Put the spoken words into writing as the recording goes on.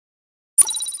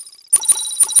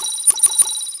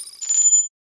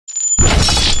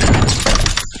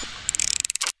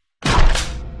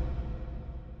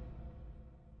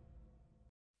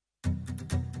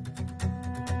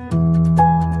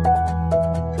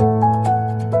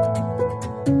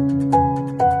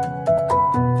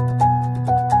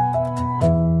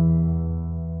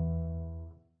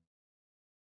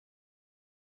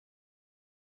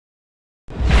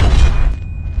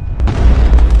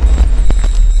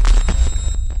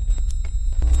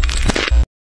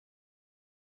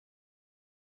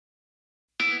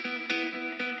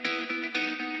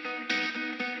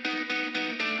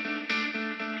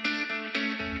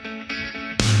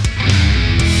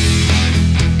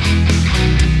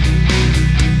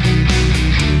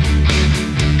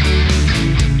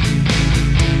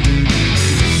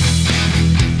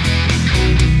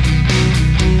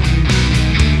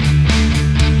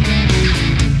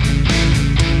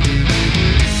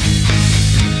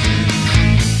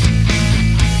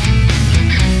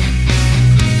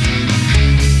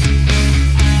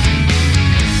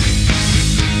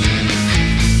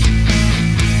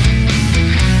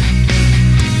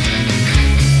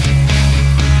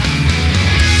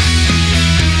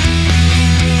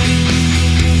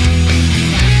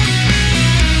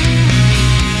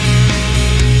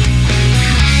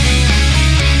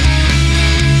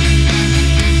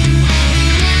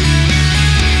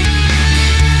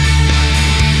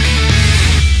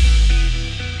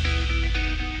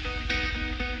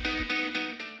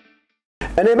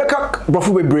And then back up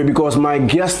because my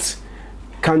guest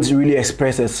can't really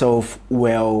express herself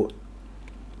well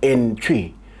in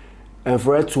Twi. And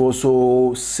for her to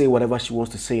also say whatever she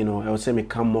wants to say, you know, I would say me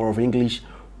come more of English,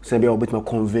 so maybe I'll bit more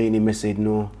convey the message, you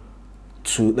know,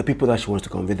 to the people that she wants to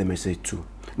convey the message to.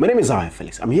 My name is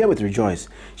Zionfelix. I'm here with Rejoice.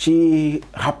 She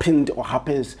happened or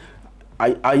happens.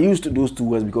 I used those two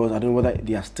words because I don't know whether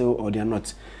they are still or they are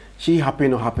not. She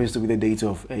happened or happens to be the date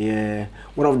of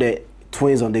one of the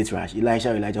twins on Date Rash,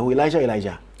 Elisha. Who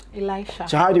Elijah? Elisha.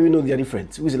 So how do we know they are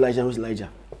different? Who's Elijah? Who's Elijah?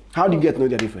 How do you get to know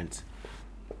they are different?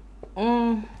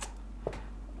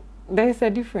 There is a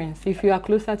difference. If you are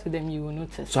closer to them, you will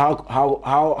notice. So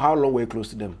how long were you close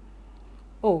to them?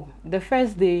 Oh, the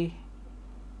first day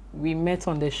we met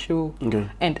on the show, okay.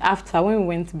 And after when we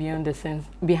went behind the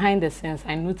scenes,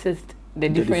 I noticed the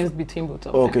difference between both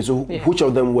of them. Okay, so yeah. Which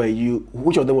of them were you?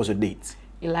 Which of them was your date?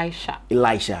 Elisha.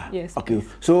 Elisha. Yes. Okay. Please.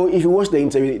 So if you watch the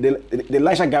interview, the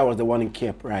Elisha guy was the one in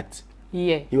Cape, right?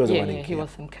 Yeah. He was the one in Cape. He was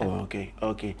in Cape. Oh, okay.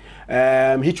 Okay.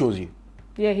 He chose you.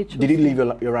 Yeah, he chose. Did he leave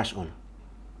your rash on?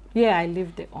 Yeah, I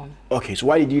left it on. Okay. So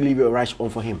why did you leave your rash on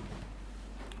for him?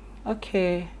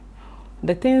 Okay.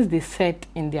 The things they said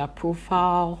in their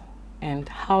profile and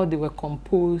how they were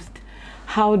composed,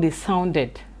 how they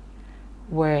sounded,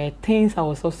 were things I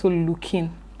was also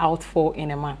looking out for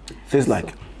in a man. Things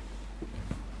like?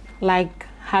 Like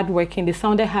hardworking. They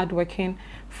sounded hardworking,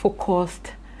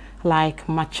 focused, like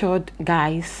matured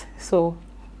guys. So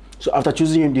after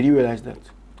choosing him, did you realize that?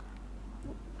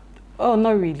 Oh,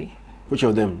 not really. Which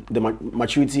of them? The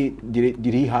maturity,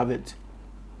 did he have it?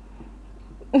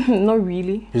 Not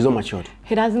really. He's not matured?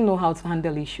 He doesn't know how to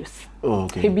handle issues. Oh,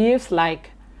 okay. He behaves like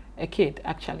a kid,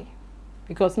 actually.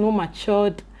 Because no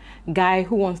matured guy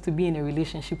who wants to be in a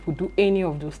relationship would do any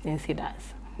of those things he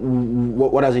does.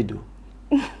 What does he do?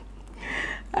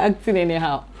 Acting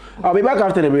anyhow. I'll be back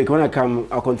after the break. When I come,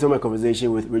 I'll continue my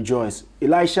conversation with Rejoice.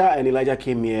 Elisha and Elijah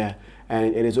came here,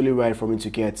 and it is only right for me to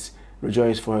get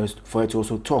Rejoice for her to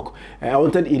also talk. I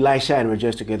wanted Elisha and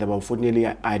Rejoice together, but unfortunately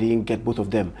I didn't get both of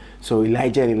them. So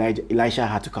Elijah and Elisha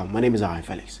had to come. My name is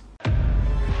Zionfelix.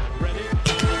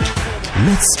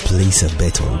 Let's place a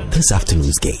bet on this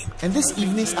afternoon's game. And this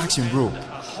evening's action, bro.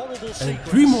 And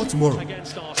 3 more tomorrow.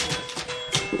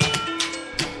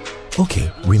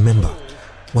 Okay, remember,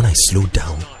 when I slow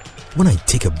down, when I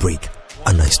take a break,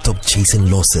 and I stop chasing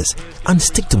losses and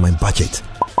stick to my budget,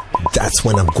 that's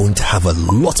when I'm going to have a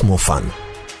lot more fun.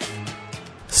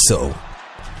 So,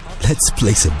 let's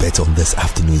place a bet on this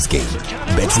afternoon's game.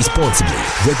 Bet responsibly.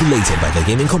 Regulated by the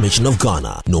Gaming Commission of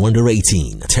Ghana. No under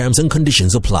 18. Terms and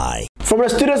conditions apply. From the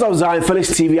studios of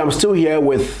Zionfelix TV, I'm still here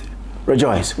with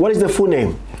Rejoice. What is the full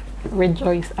name?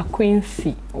 Rejoice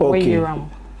Aquincy. Okay.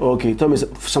 Okay, tell me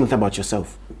something about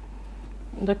yourself.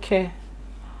 Okay.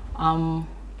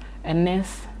 A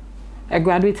nurse, a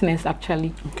graduate nurse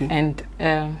actually. Okay. And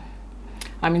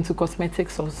I'm into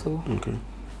cosmetics also. Okay.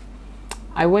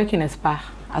 I work in a spa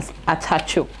at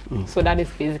Hacho. So that is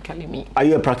basically me. Are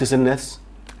you a practicing nurse?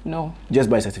 No.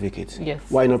 Just by certificate? Yes.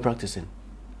 Why not practicing?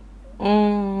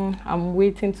 I'm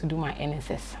waiting to do my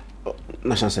NSS. Oh,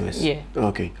 National Service? Yeah.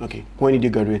 Okay, okay. When did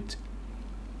you graduate?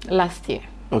 Last year.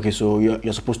 Okay, so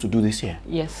you're supposed to do this year?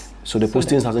 Yes. So the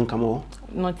postings hasn't come over?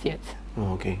 Not yet.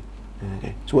 Oh, okay.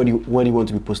 Okay. So where do you want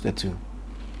to be posted to?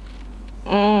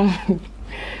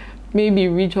 Maybe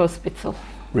Ridge Hospital.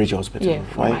 Ridge Hospital? Yeah,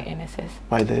 for my NSS.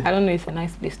 Why there? I don't know, it's a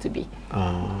nice place to be.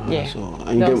 Yeah, so,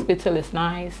 the hospital is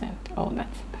nice and all that.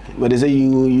 But they say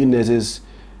you nurses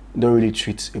don't really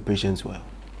treat your patients well.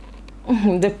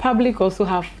 The public also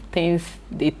have things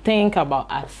they think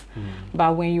about us.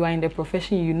 But when you are in the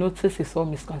profession, you notice it's all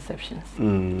misconceptions.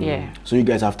 Yeah. So you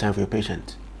guys have time for your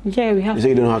patient? Yeah, we have. You say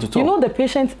you don't know how to talk? You know, the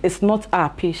patient is not our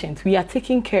patient. We are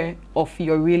taking care of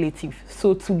your relative.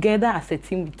 So together as a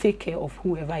team, we take care of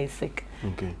whoever is sick.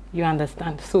 Okay. You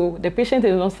understand? So the patient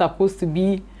is not supposed to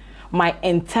be my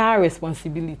entire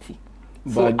responsibility.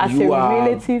 But so as a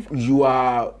relative, you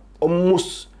are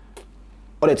almost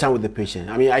all the time with the patient.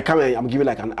 I mean, I'm giving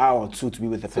like an hour or two to be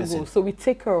with the person. So we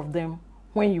take care of them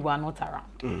when you are not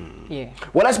around. Yeah.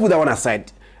 Well, let's put that one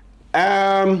aside.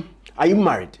 Are you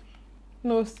married?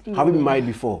 No. Have you been married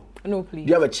before? No, please. Do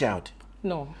you have a child?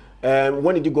 No.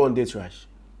 When did you go on Date Rash?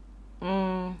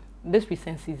 This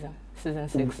recent season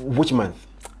 6. Which month?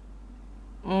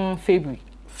 February.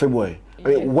 February. Yeah. I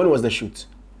mean, when was the shoot?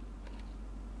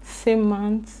 Same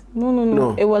month.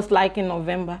 No. It was like in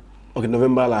November. Okay,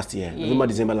 November last year. Yeah. November,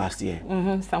 December last year.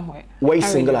 Somewhere. Were you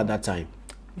single at that time?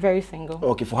 Very single.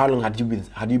 Okay, for how long had you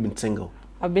been single?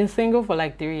 I've been single for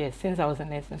like 3 years since I was in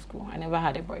nursing school. I never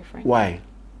had a boyfriend. Why?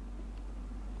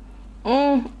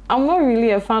 I'm not really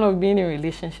a fan of being in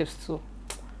relationships too.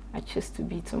 I choose to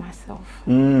be to myself.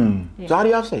 Yeah. So how do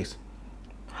you have sex?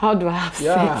 How do I have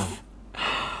sex?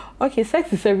 Okay,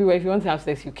 sex is everywhere. If you want to have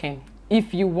sex, you can.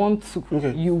 If you want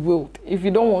to, you will. If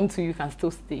you don't want to, you can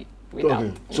still stay without.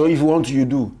 Okay. So if you want to, you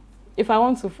do? If I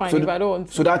want to, fine. So if I don't want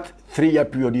to. So that 3-year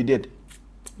period you did?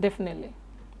 Definitely.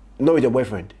 Not with your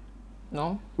boyfriend?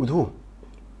 No. With who?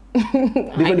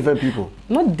 different people?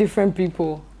 Not different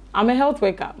people. I'm a health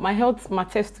worker. My health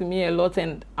matters to me a lot,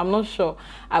 and I'm not sure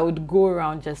I would go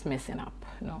around just messing up.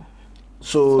 No.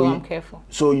 So I'm careful.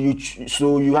 So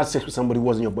you had sex with somebody who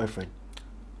wasn't your boyfriend?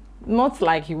 Not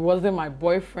like he wasn't my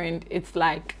boyfriend. It's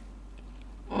like,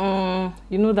 you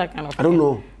know that kind of thing. I don't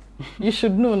know. You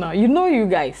should know now. You know you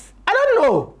guys. I don't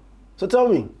know. So tell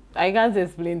me. I can't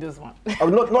explain this one.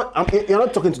 You're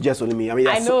not talking to just only me. I mean,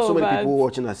 there's so many people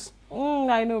watching us.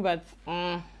 I know, but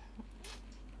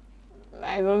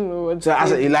I don't know what. So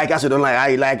as you like, as you don't like,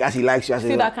 I like, as he likes you.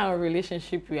 See that kind of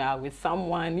relationship we are with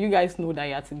someone. You guys know that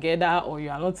you are together or you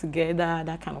are not together.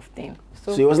 That kind of thing.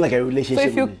 So it wasn't like a relationship. So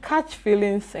if you catch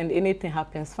feelings and anything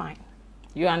happens, fine.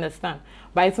 You understand.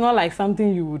 But it's not like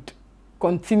something you would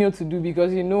continue to do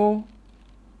because you know.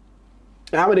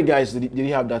 How many guys did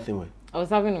you have that thing with? I was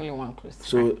having only one close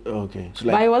friend. So okay. So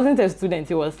like, but he wasn't a student.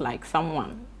 He was like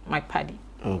someone, my paddy.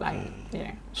 Okay. Like,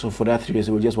 yeah. So for that 3 years,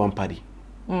 it was just one party.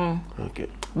 Okay.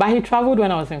 But he traveled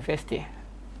when I was in first year.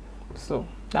 So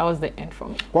that was the end for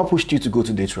me. What pushed you to go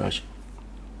to date Rush?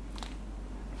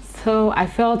 So I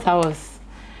felt I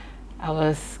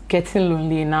was getting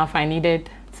lonely enough. I needed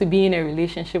to be in a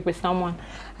relationship with someone.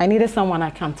 I needed someone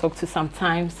I can talk to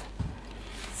sometimes.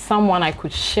 Someone I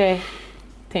could share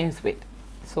things with.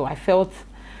 So I felt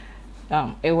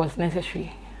it was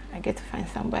necessary. I get to find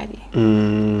somebody.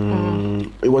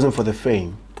 It wasn't for the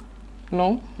fame?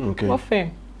 No. Okay. What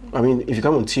fame? I mean, if you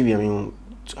come on TV, I mean,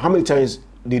 how many times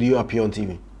did you appear on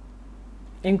TV?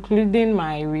 Including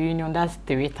my reunion, that's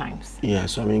 3 times. Yeah,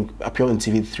 so I mean, appear on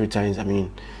TV 3 times. I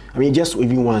mean, just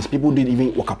even once, people did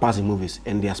even walk past in movies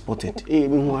and they are spotted. Hey,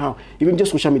 wow. Even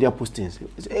just social media postings.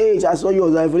 Hey, I saw you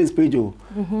on Zionfelix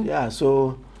page. Yeah,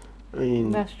 so, I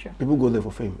mean, that's true. People go there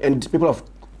for fame. And people have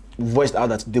voiced out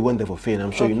that they went there for fame.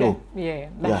 I'm sure you know. Yeah,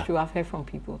 that's true. I've heard from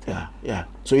people too. Yeah.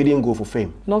 So you didn't go for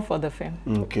fame? Not for the fame.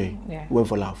 Okay. Yeah. You went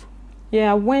for love?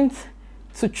 Yeah, I went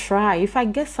to try. If I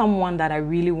get someone that I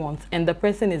really want and the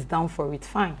person is down for it,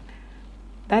 fine.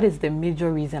 That is the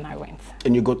major reason I went.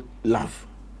 And you got love?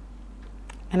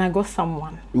 And I got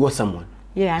someone. You got someone?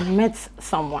 Yeah, I met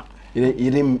someone. You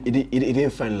didn't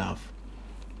find love?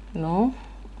 No.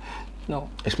 No.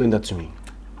 Explain that to me.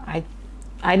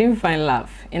 I didn't find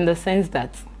love in the sense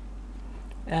that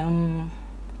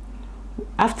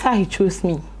after he chose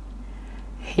me,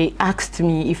 he asked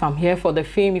me if I'm here for the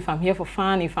fame, if I'm here for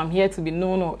fun, if I'm here to be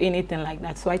known or anything like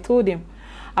that. So I told him,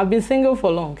 I've been single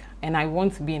for long and I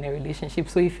want to be in a relationship.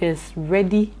 So if he's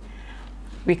ready,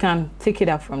 we can take it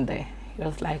up from there. He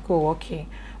was like, oh, okay.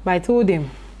 But I told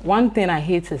him, one thing I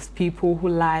hate is people who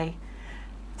lie.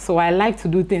 So I like to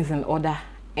do things in order.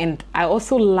 And I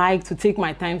also like to take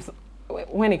my time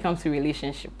when it comes to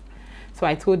relationship. So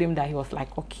I told him that. He was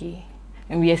like, okay.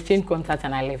 And we exchanged contact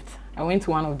and I left. I went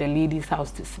to one of the ladies'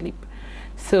 house to sleep.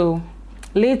 So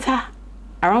later,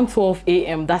 around 12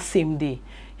 a.m. that same day,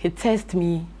 he texted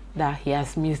me that he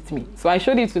has missed me. So I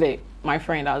showed it to my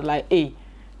friend. I was like, hey,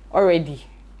 already,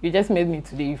 you just made me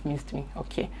today, you've missed me.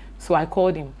 Okay. So I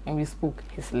called him and we spoke.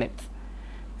 He slept.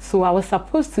 So I was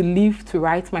supposed to leave to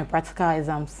write my practical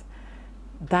exams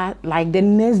that like the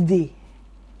next day,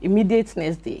 immediate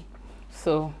next day.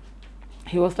 So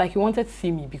he was like, he wanted to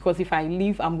see me because if I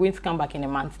leave, I'm going to come back in a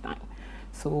month's time.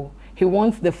 So he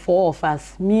wants the 4 of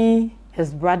us, me,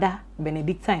 his brother,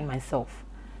 Benedicta, and myself,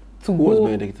 to go. Who was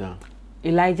Benedicta?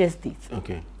 Elijah's date.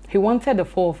 Okay. He wanted the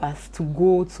 4 of us to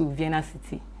go to Vienna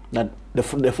City. That the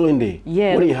following day?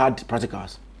 Yeah. When he had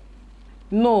practicals?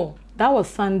 No, that was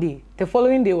Sunday. The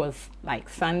following day was like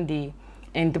Sunday.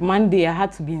 And Monday, I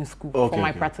had to be in school for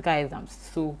my practical exams.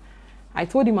 So I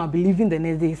told him I'll be leaving the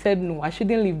next day. He said, no, I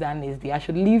shouldn't leave that next day. I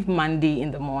should leave Monday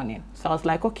in the morning. So I was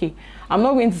like, okay, I'm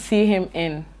not going to see him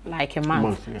in like a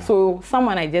month. Yeah. So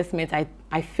someone I just met,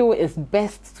 I feel it's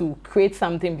best to create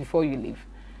something before you leave.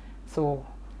 So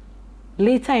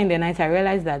later in the night, I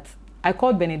realized that I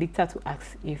called Benedicta to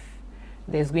ask if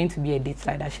there's going to be a date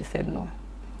like that. She said no.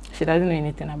 She doesn't know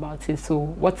anything about it. So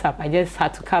what's up? I just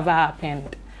had to cover up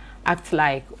and act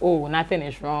like, oh, nothing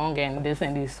is wrong and this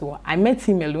and this. So I met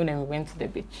him alone and we went to the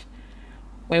beach.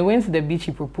 When we went to the beach,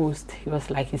 he proposed. He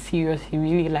was like, he's serious. He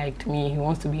really liked me. He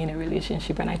wants to be in a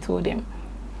relationship. And I told him,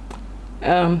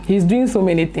 he's doing so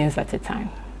many things at a time.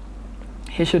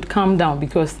 He should calm down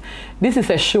because this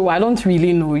is a show. I don't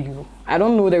really know you. I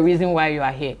don't know the reason why you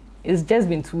are here. It's just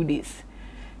been 2 days.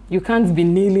 You can't be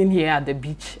kneeling here at the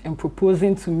beach and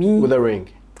proposing to me. With a ring?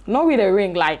 Not with a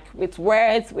ring, like with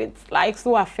words, with like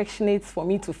so affectionate for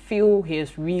me to feel he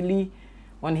is really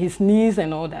on his knees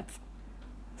and all that.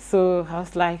 So I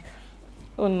was like,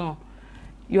 oh no,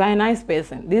 you are a nice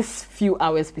person. These few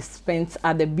hours we spent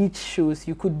at the beach shows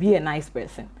you could be a nice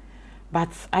person. But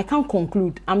I can't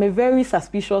conclude. I'm a very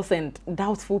suspicious and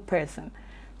doubtful person.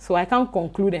 So I can't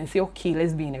conclude and say, okay,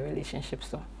 let's be in a relationship.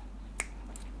 So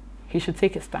he should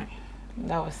take his time.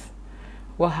 That was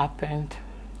what happened.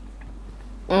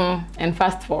 And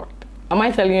fast forward. Am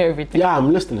I telling you everything? Yeah,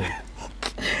 I'm listening.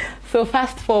 So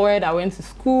fast forward, I went to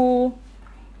school.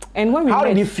 And when we How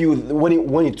did you feel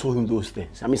when you told him those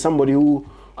things? I mean, somebody who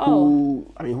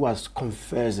has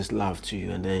confessed his love to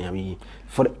you, and then, I mean,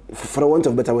 for the want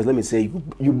of better words, let me say,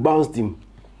 you bounced him.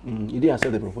 You didn't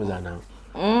accept the proposal now.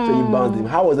 So you bounced him.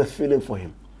 How was the feeling for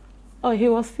him? Oh, he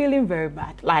was feeling very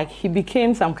bad. Like, he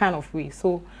became some kind of way.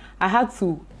 So I had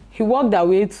to, he walked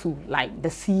away to, like, the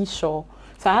seashore.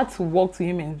 So I had to walk to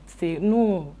him and say,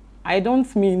 no, I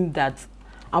don't mean that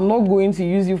I'm not going to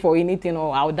use you for anything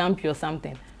or I'll dump you or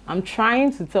something. I'm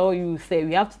trying to tell you, say,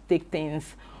 we have to take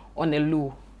things on a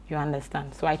low. You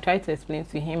understand? So I tried to explain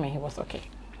to him and he was okay.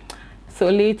 So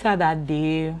later that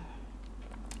day,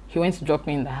 he went to drop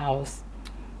me in the house.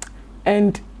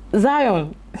 And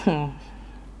Zion,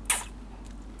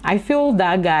 I feel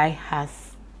that guy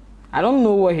has, I don't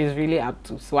know what he's really up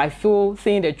to. So I feel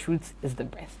saying the truth is the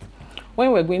best. When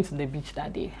we were going to the beach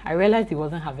that day, I realized he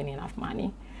wasn't having enough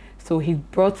money. So he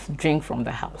brought drink from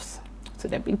the house to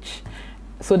the beach.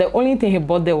 So the only thing he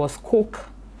bought there was Coke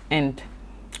and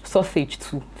sausage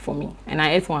too for me. And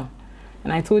I ate one.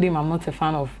 And I told him I'm not a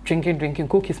fan of drinking.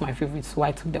 Coke is my favorite, so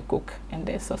I took the Coke and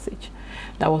the sausage.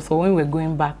 That was when we were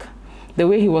going back. The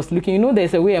way he was looking, you know,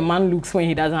 there's a way a man looks when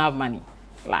he doesn't have money.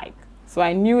 Like, so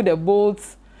I knew the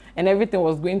boats and everything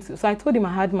was going to. So I told him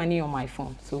I had money on my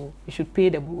phone, so we should pay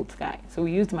the boat guy. So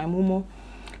we used my Momo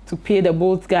to pay the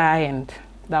boat guy, and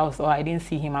that was all. I didn't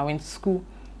see him. I went to school.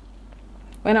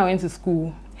 When I went to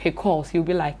school, he calls. He'll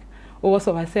be like, oh, what's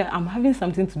up? I said, I'm having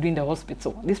something to do in the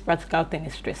hospital. This practical thing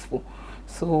is stressful.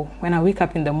 So when I wake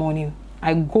up in the morning,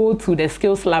 I go to the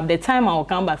skills lab. The time I'll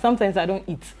come back, sometimes I don't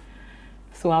eat.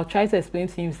 So I'll try to explain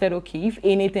to him. He said, okay, if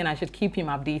anything, I should keep him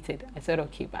updated. I said,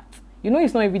 okay, but you know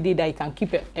it's not every day that you can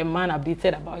keep a man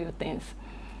updated about your things.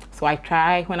 So I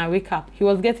try. When I wake up, he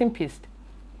was getting pissed.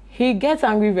 He gets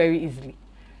angry very easily.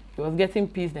 He was getting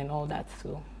pissed and all that.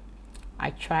 So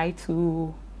I try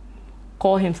to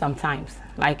call him sometimes.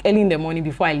 Like early in the morning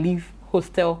before I leave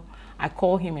hostel, I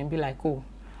call him and be like, oh,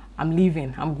 I'm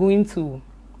leaving. I'm going to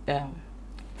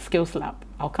skills lab.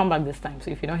 I'll come back this time.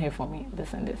 So if you don't hear from me,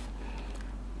 this and this.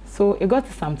 So it got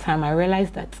to some time, I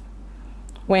realized that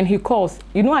when he calls,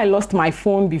 you know, I lost my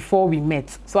phone before we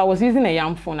met. So I was using a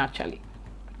young phone actually.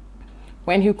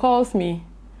 When he calls me,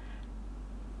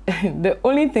 the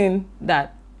only thing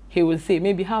that he will say,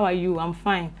 maybe, how are you? I'm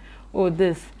fine. Oh,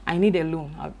 this, I need a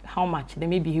loan. How much? Then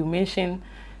maybe he'll mention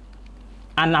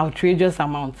an outrageous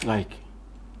amount. Like?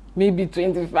 Maybe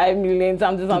 25 million,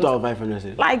 something.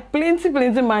 2,500. Like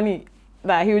plenty money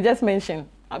that he will just mention.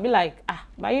 I'll be like,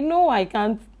 but you know I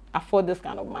can't afford this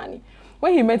kind of money.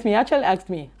 When he met me, he actually asked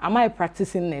me, am I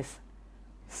practicing nurse?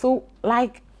 So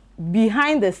like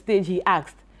behind the stage, he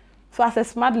asked. So as a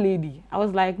smart lady, I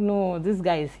was like, no, this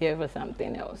guy is here for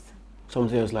something else.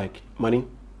 Something else like money?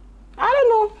 I don't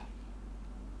know.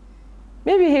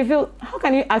 Maybe he feels, how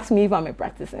can you ask me if I'm a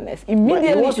practicing nurse?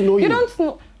 Immediately, he wants to know you. Don't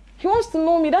know. He wants to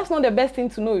know me. That's not the best thing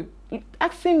to know.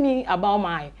 Asking me about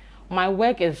my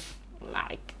work is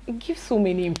like, it gives so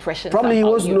many impressions. Probably he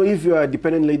wants to know if you're a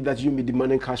dependent lady that you be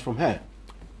demanding cash from her.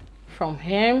 From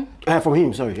him? From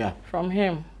him, sorry, yeah. From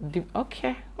him.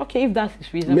 Okay, if that's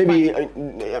his reason. Maybe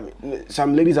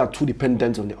some ladies are too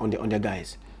dependent on their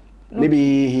guys. No.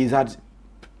 Maybe he's had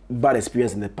bad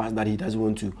experience in the past that he doesn't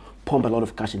want to pump a lot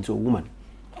of cash into a woman.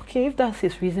 Okay, if that's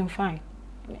his reason, fine.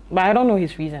 But I don't know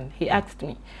his reason. He asked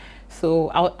me.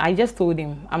 So I just told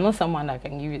him, I'm not someone that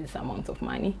can give you this amount of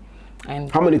money.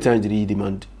 And how many times did he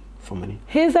demand for money?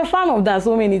 He's a fan of that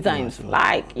so many times. Yeah, so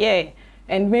like, yeah.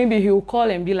 And maybe he'll call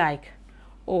and be like,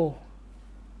 oh,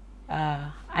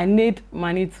 I need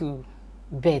money to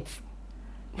bet.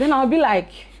 Then I'll be like,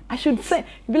 I should send,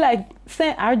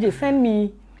 RJ, send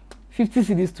me 50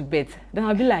 cedis to bet. Then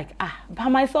I'll be like, by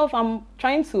myself, I'm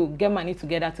trying to get money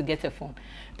together to get a phone.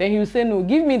 Then he'll say, no,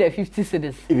 give me the 50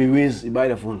 cedis. If he wins, you buy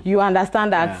the phone. You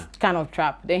understand that kind of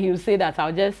trap. Then he'll say that.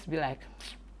 I'll just be like,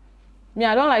 me,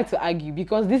 I don't like to argue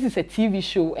because this is a TV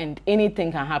show and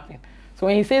anything can happen. So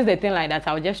when he says the thing like that,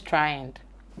 I'll just try and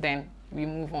then we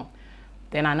move on.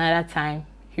 Then another time,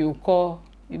 he will call,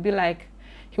 he'll be like,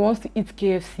 he wants to eat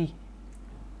KFC.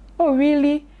 Oh,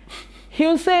 really?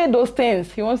 He'll say those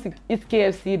things. He wants to eat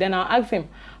KFC. Then I'll ask him,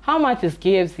 how much is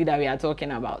KFC that we are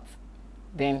talking about?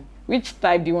 Then, which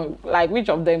type do you want, like, which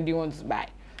of them do you want to buy?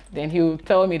 Then he'll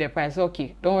tell me the price.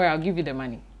 Okay, don't worry, I'll give you the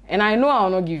money. And I know I'll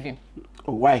not give him.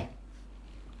 Oh, why?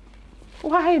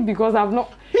 Why? Because I've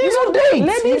not... He's on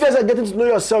dates. You guys are getting to know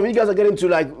yourself. You guys are getting to,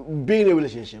 like, be in a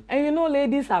relationship. And you know,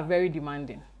 ladies are very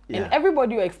demanding. Yeah. And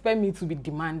everybody will expect me to be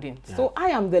demanding. Yeah. So I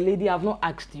am the lady. I've not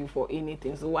asked you for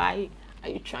anything. So why are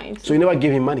you trying to... So you never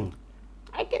gave him money?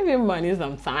 I gave him money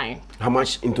sometime. How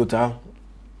much in total?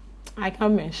 I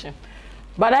can't mention.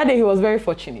 But that day he was very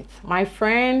fortunate. My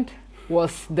friend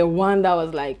was the one that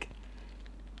was like,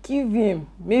 give him.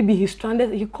 Maybe he's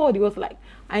stranded. He called. He was like,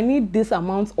 I need this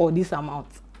amount or this amount.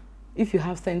 If you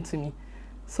have sent to me.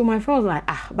 So my friend was like,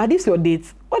 but this is your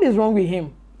date. What is wrong with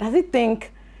him? Does he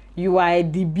think you are a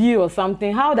DB or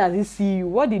something? How does he see you?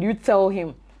 What did you tell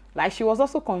him? Like, she was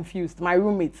also confused. My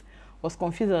roommate was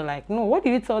confused. Like, no, what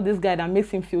did you tell this guy that makes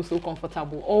him feel so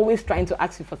comfortable? Always trying to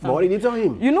ask you for something. But what did you tell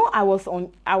him? You know, I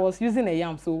was using a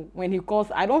yam, so when he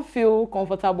calls, I don't feel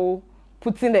comfortable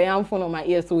putting the yam phone on my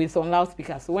ear, so it's on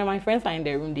loudspeaker. So when my friends are in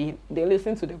the room, they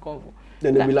listen to the convo.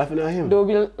 Then they'll be laughing at him. They'll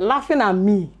be laughing at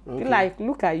me. Okay. Like,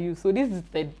 look at you. So this is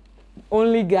the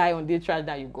only guy on the track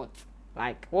that you got.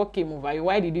 Like, what came over you?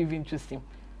 Why did you even choose him?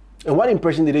 And what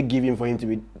impression did they give him for him to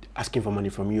be asking for money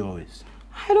from you always?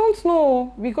 I don't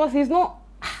know, because he's not...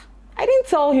 I didn't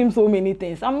tell him so many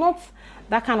things. I'm not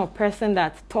that kind of person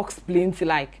that talks plenty,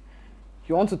 like,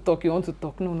 you want to talk, you want to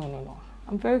talk. No.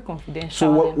 I'm very confidential.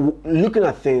 So looking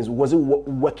at things, was it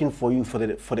working for you for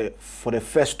the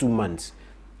first 2 months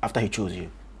after he chose you?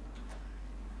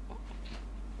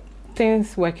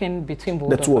 Things working between both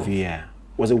the two of of you, yeah.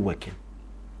 Was it working?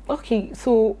 Okay,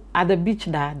 so at the beach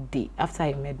that day, after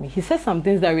he met me, he said some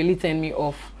things that really turned me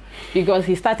off, because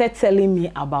he started telling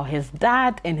me about his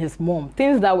dad and his mom,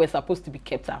 things that were supposed to be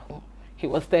kept at home. He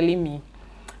was telling me.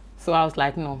 So I was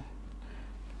like, no,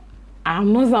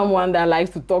 I'm not someone that likes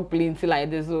to talk plenty like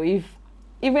this. So if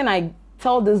even I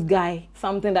tell this guy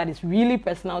something that is really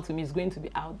personal to me, it's going to be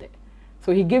out there.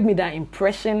 So he gave me that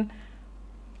impression,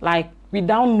 like,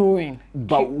 without knowing.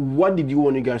 But what did you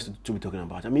want you guys to be talking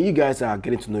about? I mean, you guys are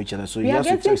getting to know each other, so you have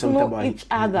to tell something about each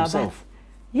other, himself.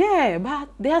 Yeah, but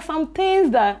there are some things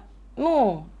that,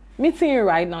 no, meeting you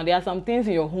right now, there are some things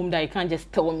in your home that you can't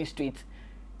just tell me straight.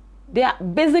 There are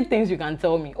basic things you can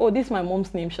tell me. Oh, this is my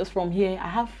mom's name. She's from here. I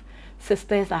have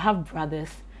sisters. I have brothers.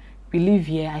 We live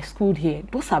here. I schooled here.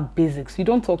 Those are basics. You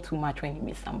don't talk too much when you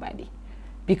meet somebody.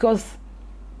 Because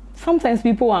sometimes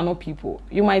people are not people.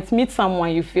 You might meet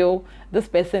someone, you feel this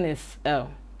person is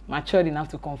matured enough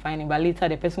to confide in, but later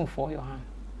the person will fall your hand.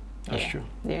 That's true.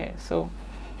 Yeah, so...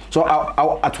 So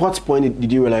at what point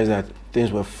did you realize that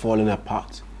things were falling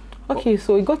apart? Okay,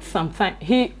 so it got some time.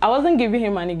 I wasn't giving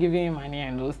him money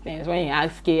and those things. When he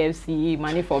asked KFC,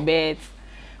 money for beds,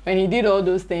 when he did all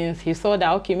those things, he saw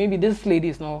that, okay, maybe this lady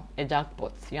is not a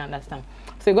jackpot, you understand?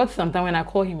 So it got some time when I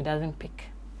call him, he doesn't pick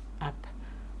up.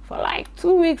 For like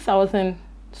 2 weeks, I was in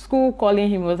school calling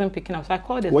him, he wasn't picking up. So I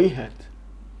called him. Were you hurt?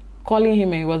 Calling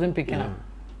him and he wasn't picking up.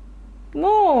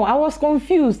 No, I was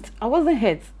confused. I wasn't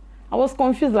hurt. I was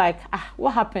confused, like,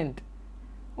 what happened?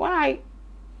 Why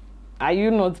are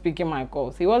you not picking my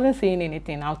calls? He wasn't saying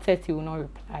anything. I'll text, he will not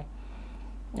reply.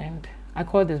 And I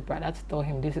called his brother to tell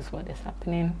him this is what is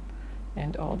happening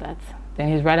and all that. Then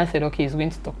his brother said, okay, he's going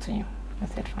to talk to you. I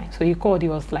said, fine. So he called, he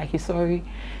was like, he's sorry,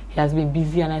 he has been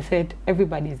busy. And I said,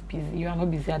 everybody is busy. You are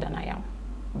not busier than I am.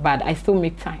 But I still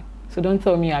make time. So don't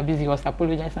tell me you are busy. He was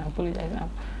apologizing.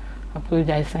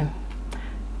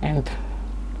 And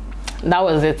that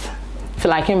was it.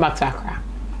 Till I came back to Accra.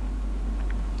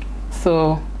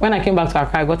 So when I came back to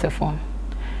Accra, I got a phone.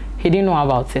 He didn't know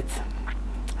about it.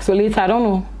 So later, I don't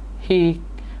know, he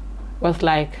was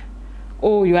like,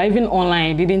 oh, you are even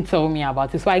online, he didn't tell me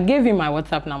about it. So I gave him my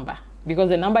WhatsApp number, because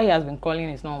the number he has been calling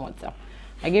is not on WhatsApp.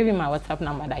 I gave him my WhatsApp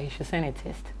number that he should send a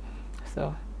text.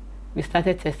 So we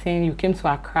started texting. You came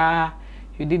to Accra,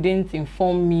 you didn't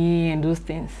inform me and those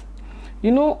things.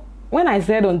 You know, when I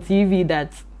said on TV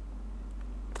that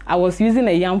I was using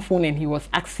a young phone and he was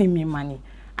asking me money,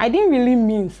 I didn't really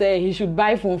mean say he should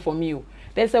buy phone from you.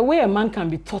 There's a way a man can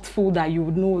be thoughtful that you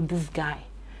would know this guy.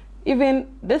 Even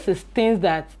this is things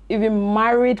that even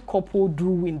married couple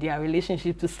do in their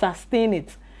relationship to sustain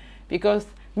it. Because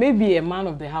maybe a man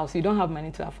of the house, you don't have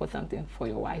money to afford something for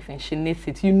your wife and she needs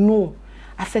it. You know,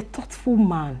 as a thoughtful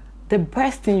man, the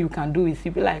best thing you can do is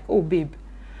you be like, oh babe,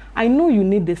 I know you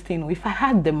need this thing. If I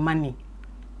had the money,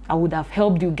 I would have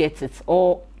helped you get it.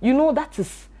 Or, you know, that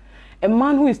is A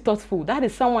man who is thoughtful, that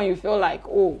is someone you feel like,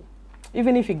 oh,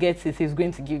 even if he gets it, he's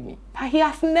going to give me. But he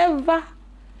has never,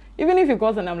 even if he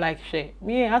calls and I'm like, shit,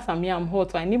 I'm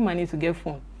hot, so I need money to get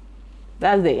phone.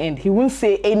 That's the end. He won't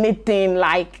say anything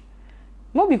like,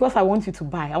 not because I want you to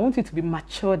buy, I want you to be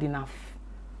matured enough.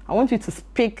 I want you to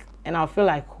speak and I'll feel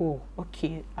like, oh,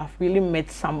 okay, I've really met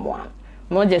someone,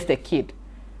 not just a kid.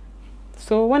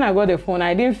 So when I got the phone,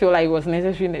 I didn't feel like it was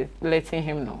necessary letting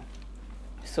him know.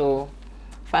 So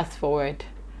fast forward,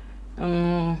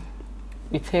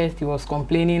 we test, he was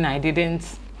complaining, I didn't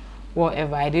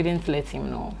let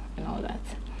him know and all that.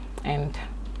 And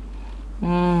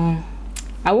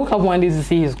I woke up one day to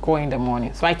see his call in the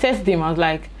morning. So I texted him, I was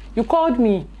like, you called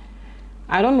me.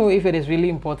 I don't know if it is really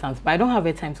important, but I don't have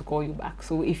a time to call you back.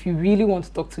 So if you really want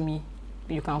to talk to me,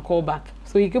 you can call back.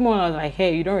 So he came on, I was like,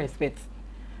 hey, you don't respect.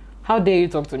 How dare you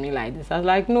talk to me like this? I was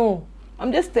like, no,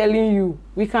 I'm just telling you,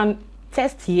 we can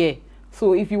test here.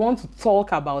 So if you want to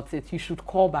talk about it, you should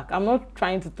call back. I'm not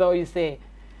trying to tell you, say,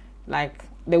 like,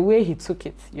 the way he took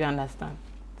it, you understand?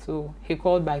 So he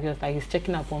called back, just like, he's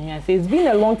checking up on me. I said, it's been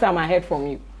a long time I heard from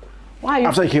you. Why are you?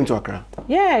 After he came to Accra?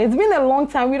 Yeah, it's been a long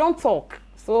time. We don't talk.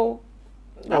 So.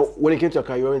 Now, when he came to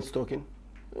Accra, you weren't talking?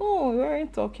 No, we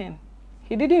weren't talking.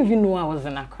 He didn't even know I was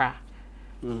in Accra.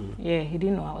 Mm. Yeah, he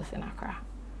didn't know I was in Accra.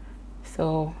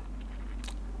 So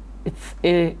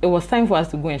it was time for us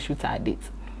to go and shoot our date.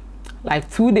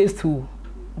 Like 2 days to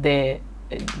the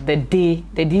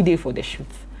D-Day for the shoot.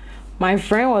 My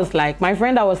friend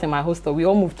that was in my hostel, we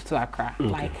all moved to Accra. Okay.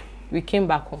 Like, we came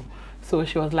back home. So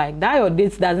she was like, that your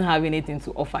date doesn't have anything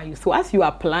to offer you. So as you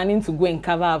are planning to go and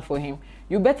cover up for him,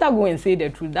 you better go and say the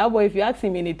truth. That boy, if you ask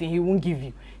him anything, he won't give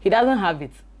you. He doesn't have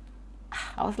it.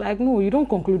 I was like, no, you don't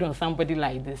conclude on somebody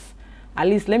like this. At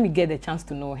least let me get the chance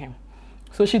to know him.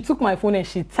 So she took my phone and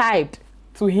she typed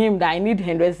to him that I need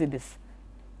 100 cedis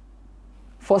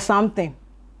for something.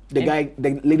 The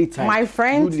lady typed. My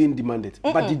friend. You didn't demand it.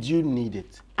 But did you need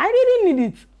it? I didn't need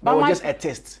it. But it was just a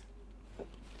test.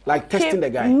 Like testing the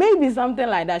guy. Maybe something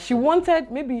like that. She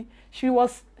wanted, maybe she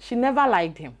never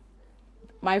liked him.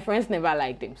 My friends never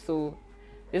liked him. So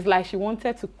it's like she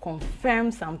wanted to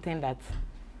confirm something that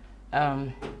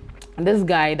this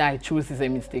guy that I chose is a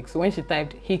mistake. So when she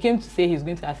typed, he came to say he's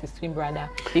going to ask his twin brother.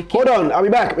 Hold on, I'll be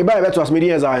back. I'll be back to us.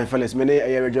 Felix.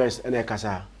 Rejoice and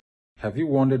Kasa. Have you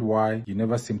wondered why you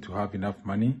never seem to have enough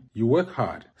money? You work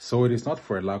hard, so it is not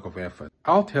for a lack of effort.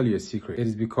 I'll tell you a secret. It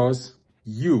is because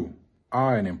you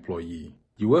are an employee.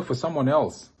 You work for someone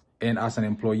else, and as an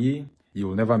employee, you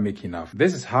will never make enough.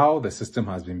 This is how the system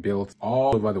has been built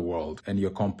all over the world, and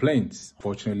your complaints,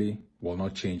 unfortunately, will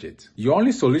not change it. Your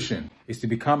only solution is to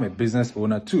become a business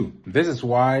owner too. This is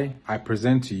why I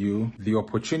present to you the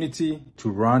opportunity to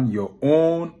run your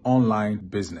own online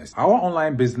business. Our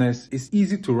online business is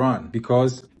easy to run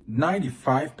because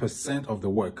 95% of the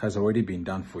work has already been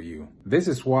done for you. This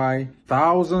is why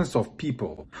thousands of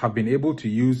people have been able to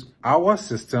use our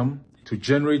system to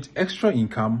generate extra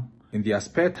income in their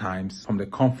spare times from the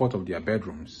comfort of their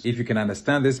bedrooms. If you can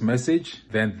understand this message,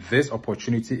 then this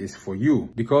opportunity is for you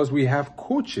because we have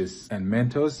coaches and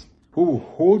mentors who will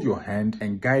hold your hand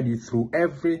and guide you through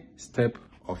every step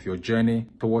of your journey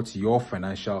towards your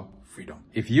financial freedom.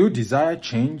 If you desire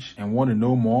change and want to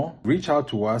know more, reach out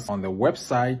to us on the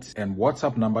website and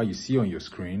WhatsApp number you see on your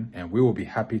screen, and we will be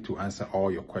happy to answer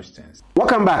all your questions.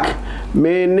 Welcome back.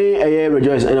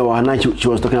 Rejoice. She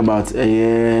was talking about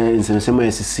in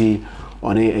SCC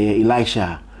on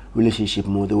Elisha relationship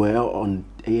mode. They were on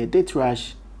Date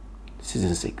Rush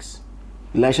season 6.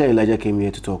 Elijah came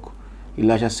here to talk.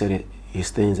 Elisha said his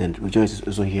things, and Rejoice is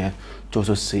also here to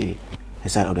also say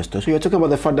his side of the story. So you're talking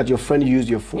about the fact that your friend used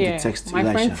your phone to text Elisha.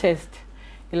 My friend texted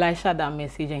Elisha that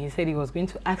message, and he said he was going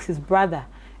to ask his brother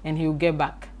and he will get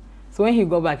back. So when he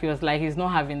got back, he was like, he's not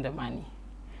having the money.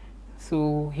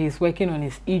 So he's working on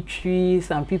his eatery.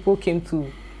 Some people came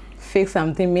to fix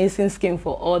something. Masons came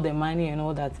for all the money and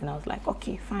all that. And I was like,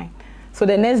 okay, fine. So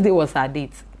the next day was our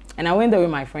date. And I went there with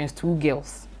my friends, 2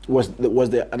 girls. Was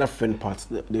the other friend part,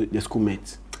 the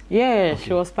schoolmate? Yeah, okay.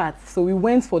 She was part. So we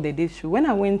went for the date show. When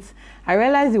I went, I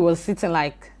realized he was sitting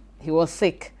like he was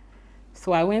sick.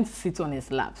 So I went to sit on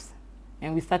his laps.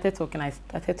 And we started talking. I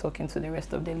started talking to the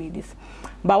rest of the ladies.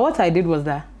 But what I did was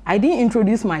that I didn't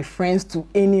introduce my friends to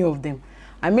any of them.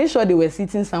 I made sure they were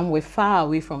sitting somewhere far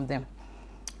away from them.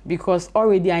 Because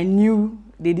already I knew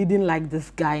they didn't like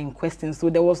this guy in question. So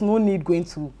there was no need going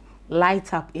to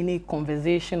light up any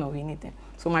conversation or anything.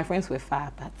 So my friends were far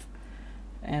apart.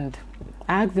 And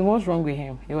I asked him, what's wrong with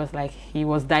him? He was like, he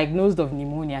was diagnosed of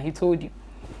pneumonia. He told you.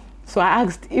 So I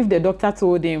asked if the doctor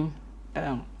told him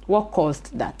what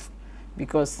caused that.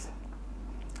 Because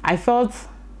I felt,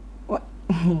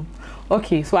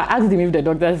 Okay, so I asked him if the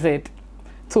doctor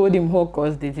told him what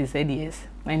caused it. He said yes.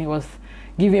 And he was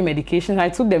giving medication. I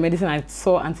took the medicine, I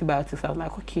saw antibiotics. I was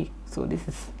like, okay, so this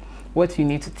is what you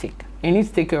need to take. You need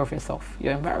to take care of yourself,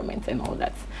 your environment and all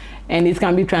that. And it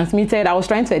can be transmitted. I was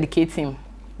trying to educate him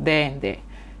there and there.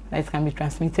 That it can be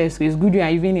transmitted. So it's good you are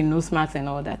even in nose masks and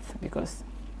all that because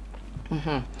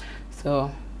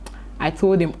so I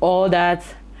told him all that,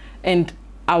 and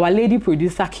our lady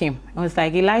producer came. I was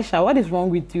like, Elisha, what is wrong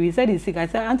with you? He said he's sick. I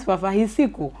said, Auntie Papa, he's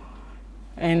sick.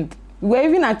 And we're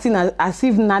even acting as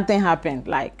if nothing happened.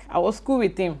 Like, I was cool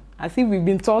with him, as if we've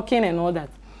been talking and all that.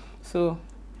 So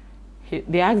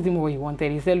they asked him what he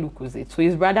wanted. He said Lucozade. So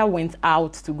his brother went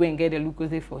out to go and get the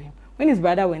Lucozade for him. When his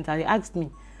brother went out, he asked me,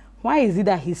 why is it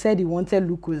that he said he wanted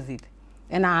Lucozade?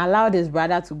 And I allowed his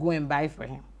brother to go and buy for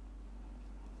him.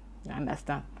 You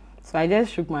understand? So I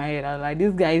just shook my head. I was like,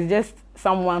 this guy is just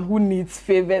someone who needs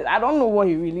favors. I don't know what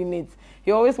he really needs.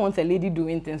 He always wants a lady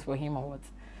doing things for him or what.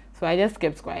 So I just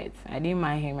kept quiet. I didn't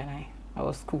mind him and I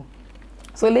was cool.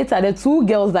 So later, the two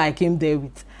girls that I came there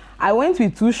with, I went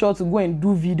with Too Short to go and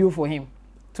do video for him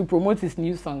to promote his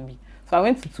new song. So I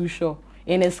went to Too Short.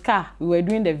 In his car, we were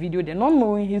doing the video there. Not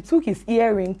knowing, he took his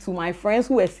earring to my friends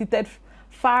who were seated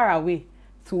far away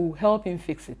to help him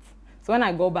fix it. So when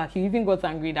I got back, he even got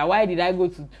angry that why did I go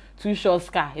to Too Short's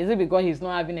car? Is it because he's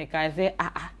not having a car? I said,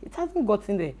 it hasn't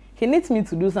gotten there. He needs me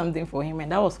to do something for him,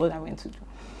 and that was what I went to do.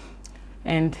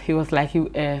 And he was like,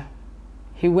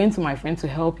 he went to my friend to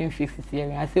help him fix his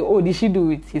earring. I said, oh, did she do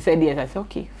it? He said, yes. I said,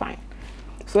 okay, fine.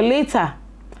 So later,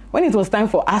 when it was time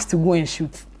for us to go and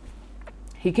shoot,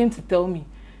 he came to tell me,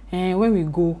 when we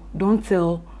go,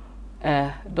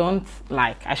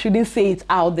 I shouldn't say it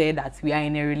out there that we are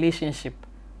in a relationship.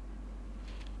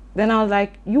 Then I was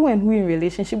like, you and who in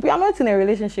relationship? We are not in a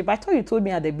relationship. I thought you told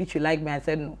me at the beach you like me. I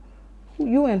said, no.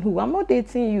 You and who? I'm not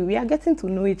dating you. We are getting to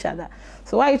know each other.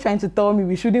 So why are you trying to tell me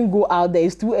we shouldn't go out there?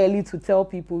 It's too early to tell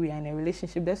people we are in a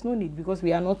relationship. There's no need because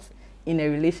we are not in a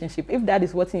relationship. If that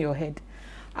is what's in your head,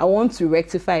 I want to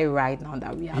rectify it right now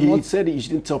that we are not. He said you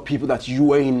shouldn't tell people that you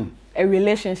were in a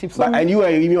relationship. So and you were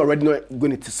even already not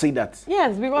going to say that.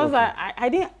 Yes, because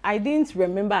okay. I didn't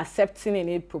remember accepting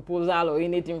any proposal or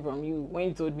anything from you when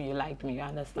you told me you liked me. You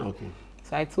understand? Okay.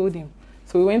 So I told him.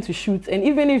 So we went to shoot, and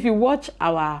even if you watch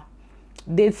our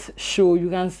date show, you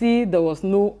can see there was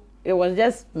no. It was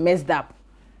just messed up.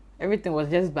 Everything was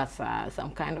just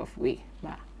some kind of way,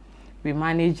 but we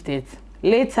managed it.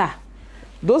 Later,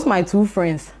 those my two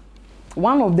friends,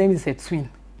 one of them is a twin.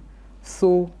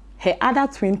 So her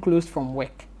other twin closed from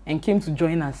work and came to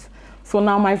join us. So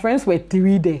now my friends were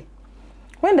 3 there.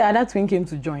 When the other twin came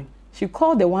to join, she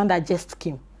called the one that just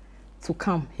came to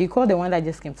come. He called the one that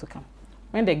just came to come.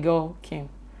 When the girl came,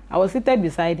 I was seated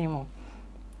beside him.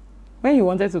 When he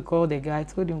wanted to call the guy, I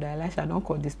told him that, Elisha, don't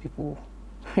call these people.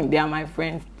 They are my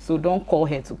friends, so don't call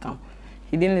her to come.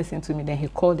 He didn't listen to me. Then he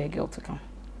called the girl to come.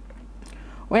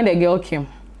 When the girl came,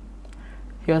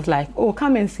 he was like, oh,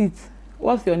 come and sit.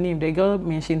 What's your name? The girl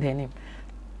mentioned her name.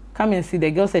 Come and sit.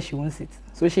 The girl said she won't sit.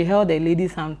 So she held the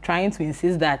lady's hand, trying to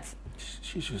insist that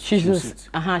she should sit.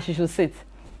 She should sit.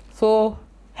 So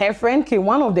her friend came,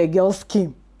 one of the girls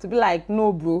came to be like,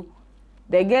 no, bro.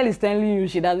 The girl is telling you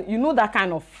she doesn't, you know that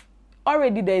kind of,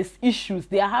 already there's issues.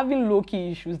 They are having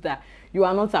low-key issues that you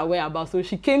are not aware about. So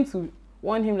she came to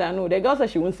warn him that, no, the girl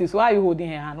said she won't sit. So why are you holding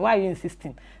her hand? Why are you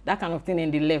insisting? That kind of thing.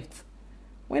 And they left.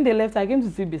 When they left, I came to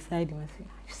sit beside him and said,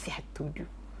 you see, I told you.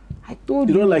 I told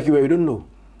you. You don't like you, you don't know.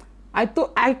 I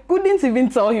couldn't even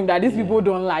tell him that these people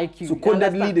don't like you. So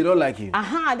codedly, they don't like you.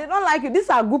 They don't like you. These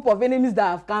are a group of enemies that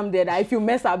have come there that if you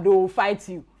mess up, they will fight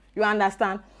you. You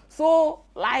understand? So,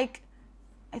 like,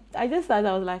 I just thought,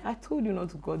 I was like, I told you not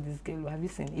to call this girl. Have you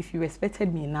seen? If you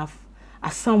respected me enough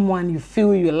as someone you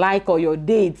feel you like or your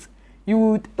dates, you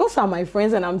would, those are my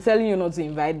friends and I'm telling you not to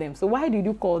invite them. So why did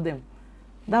you call them?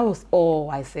 That was all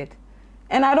I said.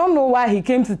 And I don't know why he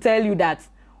came to tell you that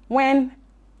when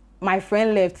my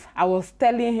friend left, I was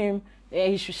telling him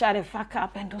he should shut the fuck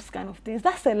up and those kind of things.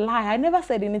 That's a lie. I never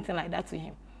said anything like that to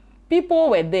him. People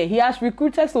were there. He has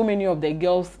recruited so many of the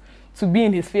girls to be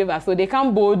in his favor, so they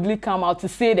can boldly come out to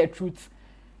say the truth.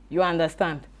 You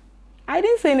understand? I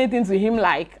didn't say anything to him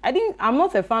like, I'm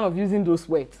not a fan of using those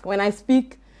words. When I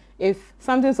speak, if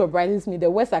something surprises me, the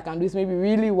worst I can do is maybe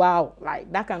really wow, like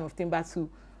that kind of thing, but to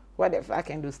what the fuck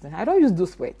and those things. I don't use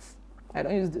those words. I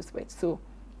don't use those words. So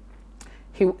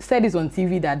he said it on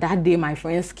TV that day my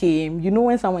friends came. You know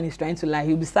when someone is trying to lie,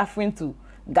 he'll be suffering to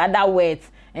gather words.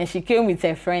 And she came with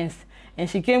her friends. And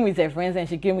she came with her friends and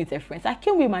she came with her friends. I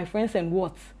came with my friends and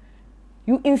what?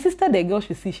 You insisted the girl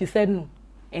should see. She said no.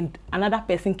 And another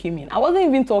person came in. I wasn't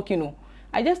even talking. No.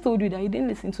 I just told you that you didn't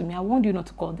listen to me. I warned you not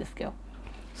to call this girl.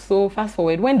 So fast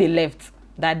forward, when they left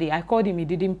that day, I called him, he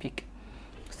didn't pick.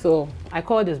 So I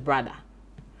called his brother.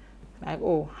 Like,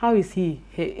 oh, how is he?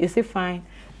 Is he fine?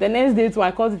 The next day too,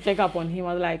 I called to check up on him.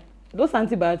 I was like, those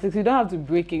antibiotics, you don't have to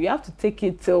break it. You have to take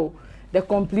it till the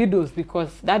complete dose,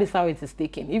 because that is how it is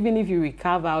taken. Even if you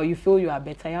recover or you feel you are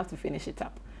better, you have to finish it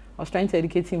up. I was trying to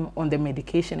educate him on the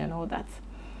medication and all that.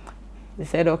 They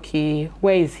said, okay,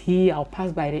 where is he? I'll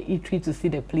pass by the eatery to see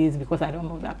the place, because I don't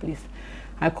know that place.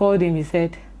 I called him, he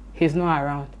said, he's not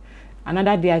around.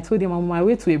 Another day, I told him I'm on my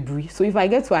way to Ebri. So if I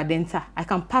get to Adenta, I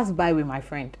can pass by with my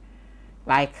friend,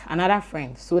 like another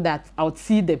friend, so that I'll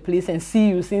see the place and see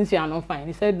you since you are not fine.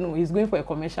 He said, no, he's going for a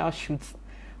commercial shoot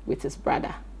with his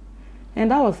brother. And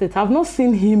that was it. I've not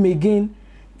seen him again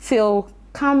till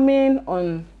coming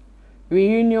on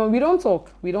reunion. We don't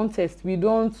talk, we don't test, we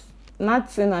don't,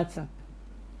 nothing.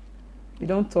 We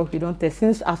don't talk, we don't test.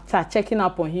 Since after checking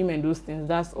up on him and those things,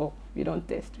 that's all. We don't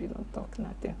test, we don't talk,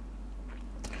 nothing.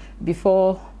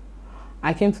 Before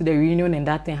I came to the reunion and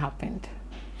that thing happened.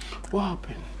 What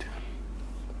happened?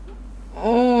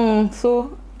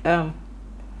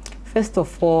 First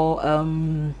of all,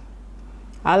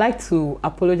 I'd like to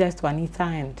apologize to Anita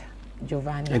and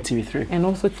Giovanni. And TV3. And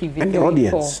also TV3. And the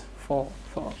audience. For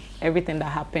everything that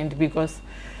happened, because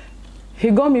he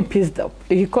got me pissed up.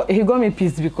 He got me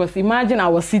pissed because imagine I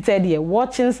was seated here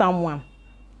watching someone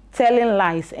telling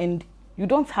lies and you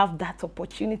don't have that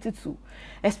opportunity to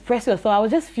express yourself. I was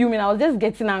just fuming. I was just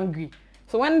getting angry.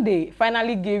 So when they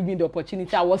finally gave me the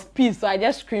opportunity, I was pissed. So I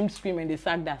just screamed, and they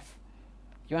sacked us.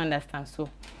 You understand? So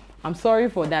I'm sorry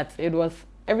for that.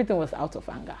 Everything was out of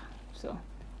anger. So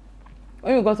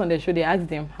when we got on the show, they asked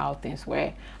them how things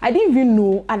were. I didn't even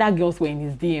know other girls were in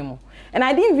his DM. And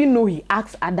I didn't even know he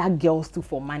asked other girls too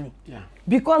for money. Yeah.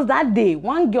 Because that day,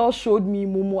 one girl showed me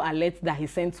Momo alert that he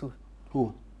sent to.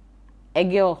 Who? A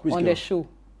girl Which on girl? the show.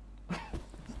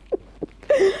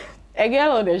 A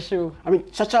girl on the show. I mean,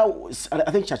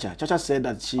 I think Chacha said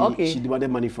that she demanded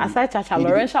money from... Aside Chacha,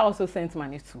 Laurentia also sent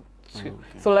money too. Okay.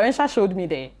 So Laurentia showed me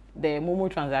the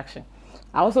Momo transaction.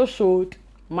 I also showed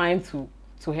mine to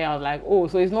her. I was like, oh,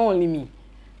 so it's not only me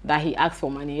that he asked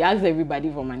for money. He asked everybody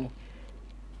for money.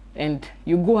 And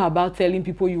you go about telling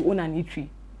people you own an eatery.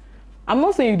 I'm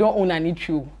not saying you don't own an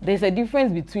eatery. There's a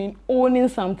difference between owning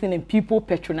something and people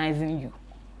patronizing you.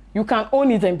 You can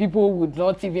own it and people would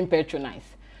not even patronize.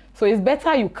 So it's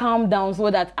better you calm down so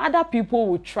that other people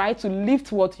will try to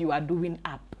lift what you are doing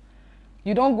up.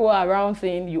 You don't go around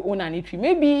saying you own an eatery.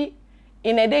 Maybe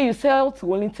in a day you sell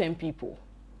to only 10 people.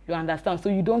 You understand? So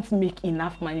you don't make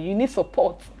enough money. You need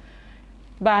support.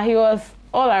 But he was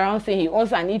all around saying he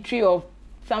owns an eatery of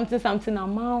something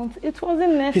amount. It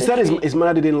wasn't necessary. He said his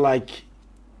mother didn't like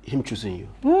him choosing you.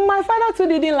 My father too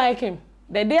didn't like him.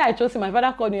 The day I chose him, my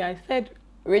father called me and I said,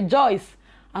 rejoice.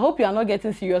 I hope you are not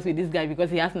getting serious with this guy because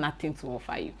he has nothing to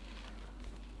offer you.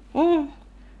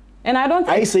 And I don't...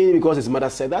 Are you saying it because his mother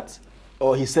said that?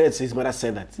 Or he said his mother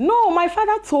said that? No, my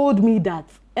father told me that.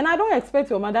 And I don't expect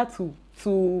your mother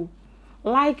to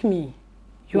like me.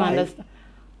 You Why? Understand?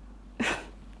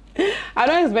 I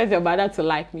don't expect your mother to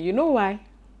like me. You know why?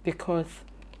 Because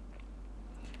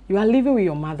you are living with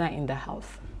your mother in the house.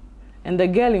 And the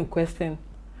girl in question,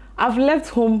 I've left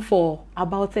home for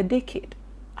about a decade.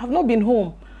 I've not been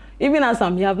home. Even as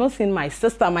I'm here, I've not seen my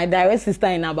sister, my direct sister,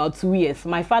 in about 2 years.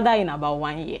 My father in about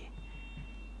 1 year.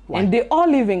 Why? And they all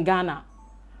live in Ghana.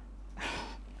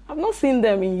 I've not seen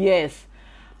them in years.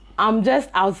 I'm just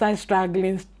outside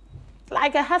struggling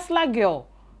like a hustler girl.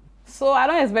 So I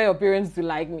don't expect your parents to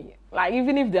like me. Like,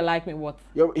 even if they like me, what?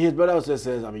 His brother also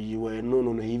says, I mean, you were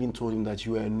no. He even told him that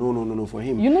you were no for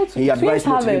him. You know, he advised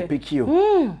not to even pick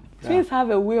you. Twins have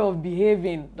a way of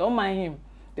behaving. Don't mind him.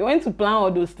 They went to plan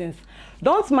all those things.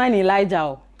 Don't mind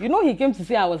Elijah. You know, he came to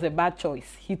say I was a bad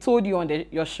choice. He told you on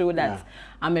your show that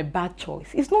I'm a bad choice.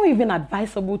 It's not even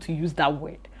advisable to use that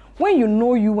word. When you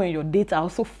know you and your date are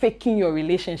also faking your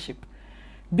relationship.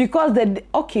 Because,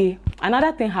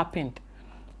 another thing happened.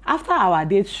 After our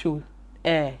date show,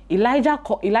 Elisha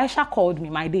called me,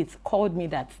 my date called me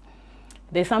that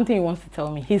there's something he wants to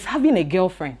tell me. He's having a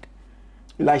girlfriend.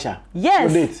 Elisha?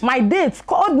 Yes, your date? My date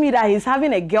called me that he's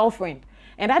having a girlfriend.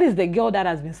 And that is the girl that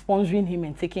has been sponsoring him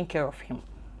and taking care of him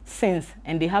since.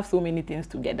 And they have so many things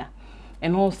together.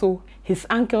 And also, his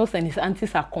uncles and his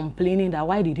aunties are complaining that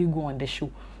why did he go on the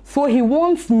show? So he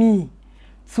wants me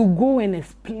to go and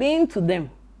explain to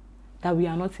them that we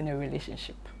are not in a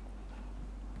relationship.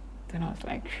 Then I was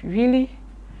like, really?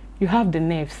 You have the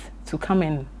nerves to come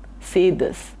and say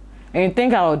this? And you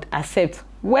think I would accept?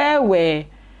 Where were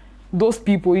those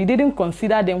people? You didn't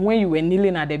consider them when you were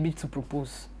kneeling at the beach to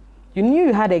propose. You knew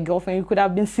you had a girlfriend. You could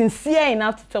have been sincere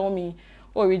enough to tell me,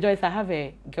 oh, Rejoice, I have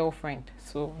a girlfriend.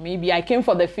 So maybe I came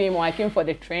for the fame or I came for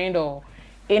the trend or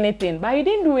anything. But you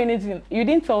didn't do anything. You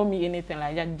didn't tell me anything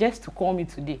like that just to call me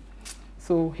today.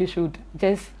 So he should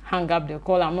just hang up the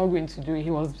call. I'm not going to do it.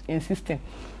 He was insisting.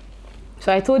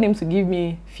 So I told him to give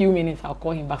me a few minutes. I'll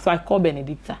call him back. So I called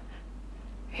Benedicta,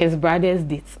 his brother's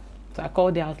date. So I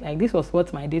called her. I was like, this was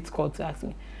what my date called to ask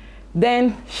me.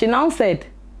 Then she now said,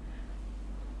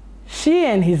 she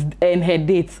and her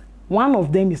date, one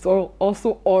of them is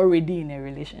also already in a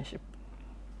relationship.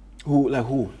 Who? Like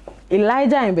who?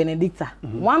 Elijah and Benedicta.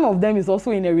 One of them is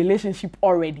also in a relationship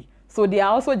already. So they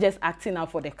are also just acting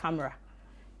out for the camera.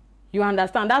 You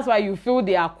understand? That's why you feel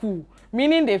they are cool.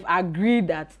 Meaning they've agreed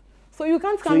that. So you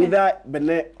can't come. So either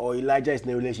Benet or Elijah is in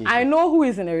a relationship. I know who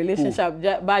is in a relationship,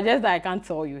 but just that I can't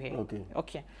tell you here. Okay.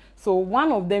 Okay. So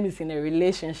one of them is in a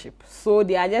relationship. So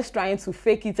they are just trying to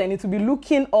fake it and it will be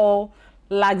looking all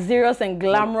luxurious and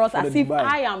glamorous as if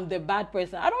I am the bad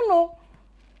person. I don't know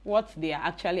what they are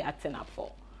actually acting up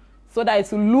for. So that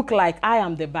it will look like I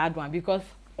am the bad one. Because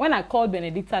when I called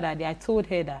Benedicta that day, I told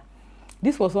her that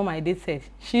this was what my date said.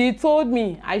 She told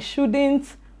me I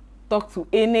shouldn't talk to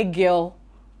any girl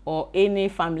or any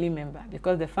family member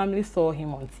because the family saw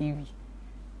him on TV.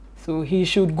 So he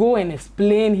should go and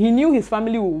explain. He knew his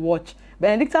family would watch.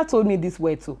 Benedicta told me this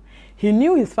way too. He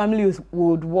knew his family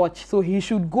would watch, so he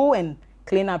should go and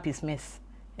clean up his mess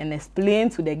and explain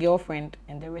to the girlfriend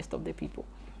and the rest of the people.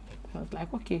 I was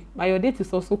like, okay, but your date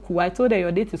is also cool. I told her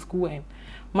your date is cool and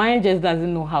mine just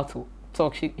doesn't know how to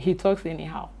talk. He talks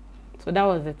anyhow. So that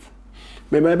was it.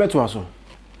 Maybe I bet also.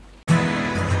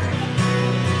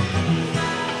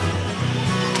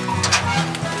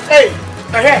 Hey,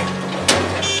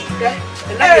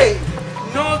 hey,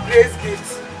 no grace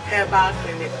gifts, herbal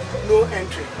clinic, no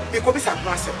entry. Because it's a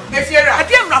massive. If you're a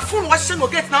damn fool, washing no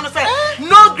get now, say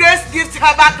no grace gifts,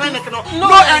 herbal clinic, no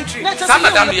entry. Some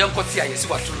of them you got here, you see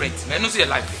what to rent. Men, no see a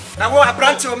life. Now, what a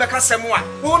branch will make us some one.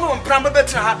 Who know Pramma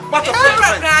better? What a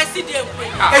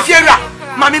if you're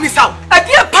a mammy miss out. A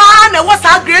dear pan, and what's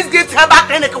our grace gifts, herbal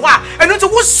clinic, and into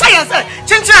what science,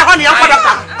 Chincha honey,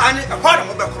 and a part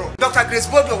of the crow. Dr. Grace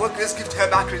Bodo, what grace gift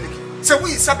herbal clinic. So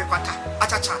we sabi kwata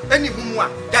achacha any humwa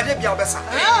yade bia obesa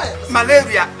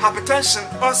malaria hypertension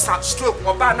ulcer stroke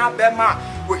oba na bema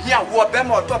we hia wo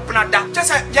bema odopna da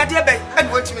just yade be and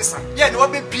wantimi sa ye no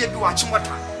be bie bi wa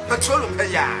chimota petroleum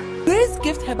be ya Grace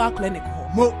Gift Herbal Clinic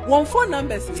Mo 14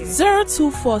 numbers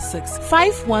 0246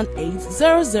 518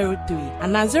 003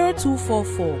 and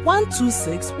 0244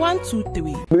 126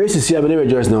 123. We see I believe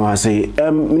Joyce now I say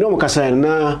you know Mukasa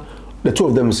na the two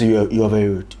of them say you are very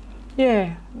rude.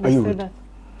 Yeah. Are you rude? That.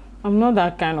 I'm not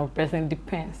that kind of person.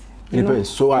 Depends. It depends.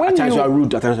 So at times you are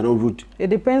rude, at times you are not rude. It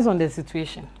depends on the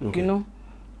situation. Okay. You know,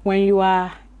 when you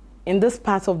are in this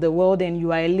part of the world and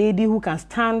you are a lady who can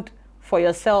stand for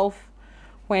yourself,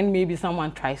 when maybe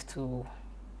someone tries to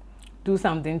do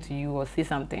something to you or say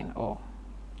something, or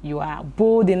you are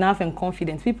bold enough and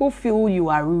confident, people feel you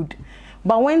are rude.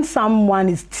 But when someone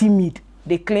is timid,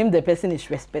 they claim the person is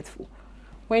respectful.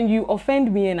 When you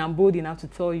offend me and I'm bold enough to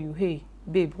tell you, hey,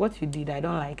 babe, what you did, I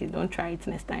don't like it. Don't try it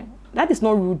next time. That is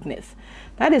not rudeness.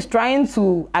 That is trying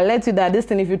to alert you that this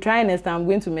thing, if you try next time, I'm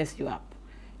going to mess you up.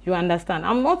 You understand?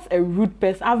 I'm not a rude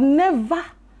person. I've never,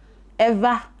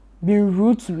 ever been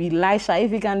rude to Elisha.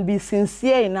 If he can be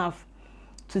sincere enough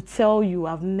to tell you,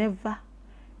 I've never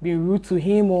been rude to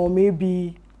him or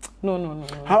maybe... No.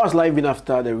 How has life been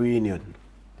after the reunion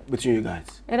between you guys?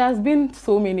 It has been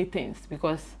so many things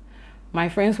because my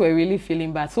friends were really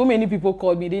feeling bad. So many people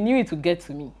called me. They knew it would get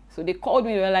to me. So they called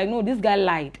me. They were like, no, this guy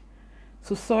lied.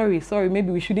 So sorry.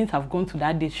 Maybe we shouldn't have gone to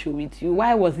that date show with you.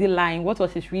 Why was he lying? What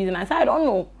was his reason? I said, I don't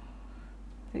know.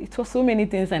 It was so many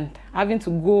things and having to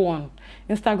go on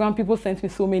Instagram, people sent me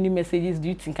so many messages. Do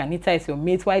you think Anita is your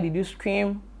mate? Why did you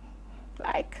scream?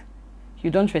 Like,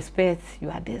 you don't respect. You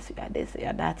are this, you are this, you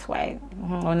are that. Why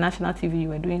on national TV you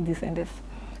were doing this and this?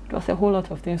 It was a whole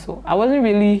lot of things. So I wasn't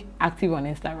really active on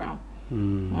Instagram.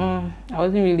 I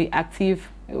wasn't really active.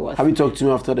 It was. Have you talked to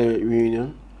him after the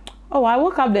reunion? Oh, I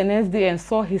woke up the next day and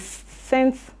saw his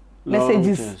sent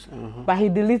messages, but he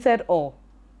deleted all.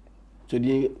 So you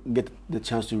didn't get the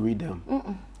chance to read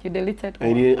them? He deleted all.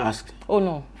 And you didn't ask? Oh,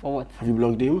 no. For what? Have you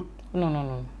blocked him?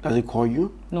 No. Does he call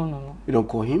you? No. You don't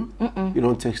call him? You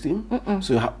don't text him?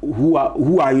 So who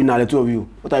are you now, the two of you?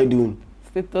 What are you doing?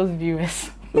 Status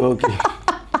viewers. Okay.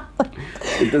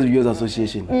 Status viewers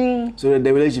association. So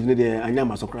the relationship there,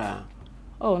 Anyama Sokra.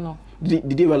 Oh, no.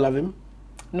 Did you ever love him?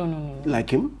 No. Like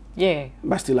him? Yeah.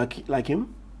 But still like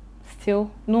him?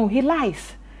 Still? No, he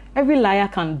lies. Every liar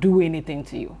can do anything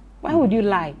to you. Why would you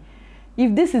lie?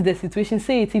 if this is the situation,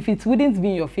 say it. If it wouldn't be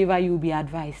in your favor, you will be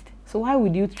advised. So why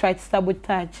would you try to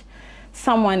sabotage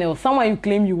someone else, someone you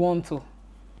claim you want to,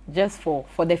 just for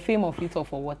the fame of it or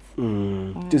for what?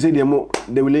 To say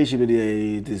the relationship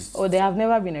is... Oh, there have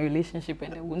never been a relationship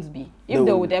and there won't be. If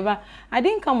they would ever... I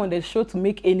didn't come on the show to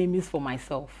make enemies for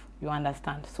myself. You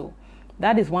understand? So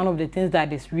that is one of the things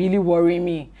that is really worrying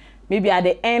me. Maybe at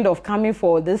the end of coming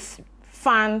for this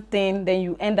fun thing, then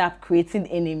you end up creating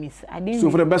enemies. I didn't.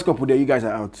 So for the best couple there, you guys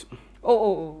are out.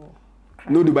 Oh.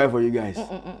 No Dubai for you guys.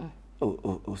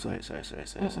 Sorry.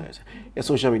 Your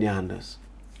social media handles.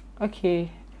 Okay,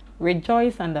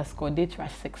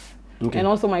 rejoice_day_6. Okay. And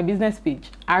also my business page,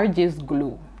 RJ's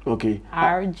Glow. Okay.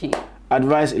 RJ.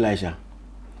 Advise Elisha.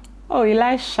 Oh,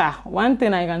 Elisha. One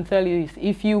thing I can tell you is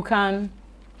if you can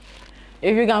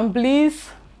please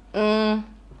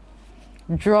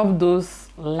drop those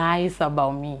lies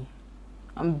about me.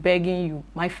 I'm begging you.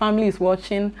 My family is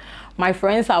watching. My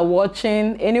friends are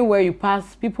watching. Anywhere you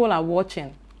pass, people are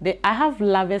watching. I have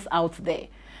lovers out there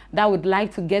that would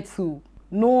like to get to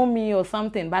know me or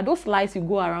something. But those lies you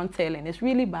go around telling, it's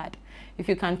really bad. If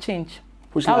you can change.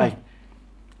 Which lie?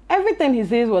 Everything he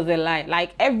says was a lie.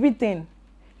 Like everything.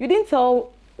 You didn't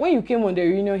tell, when you came on the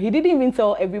reunion, he didn't even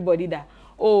tell everybody that,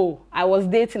 oh, I was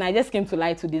dating. I just came to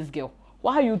lie to this girl.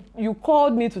 Why you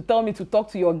called me to tell me to talk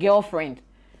to your girlfriend?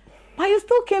 But you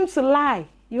still came to lie.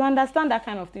 You understand that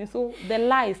kind of thing. So the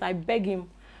lies, I beg him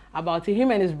about it.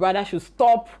 Him and his brother should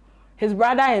stop. His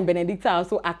brother and Benedicta are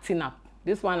also acting up.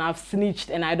 This one I've snitched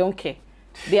and I don't care.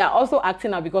 They are also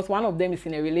acting up because one of them is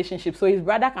in a relationship. So his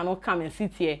brother cannot come and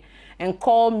sit here and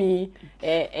call me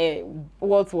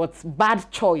what's bad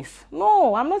choice.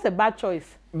 No, I'm not a bad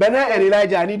choice. Bene and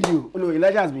Elijah, I need you. No,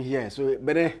 Elijah has been here. So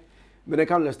Bene,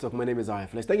 come, let's talk. My name is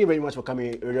Zionfelix. Thank you very much for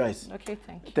coming, Rejoice. Okay,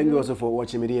 thank you. Thank you also for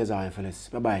watching me, dear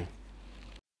Zionfelix. Bye-bye.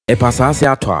 Epasase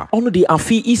atwa ono di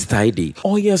afi Easter day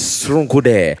oye strongo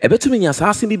there ebetumi nya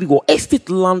asase bi go estate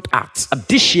land act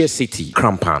adishia city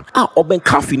Krampan oben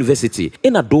Calf University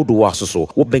in a dodo asoso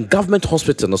oben government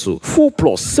hospital no so full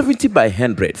plus 70 by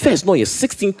 100 first no ye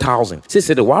 16,000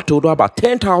 say the water do about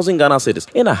 10,000 Ghana cedis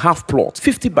in a half plot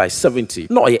 50 by 70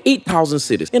 no ye 8,000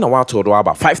 cedis in a water do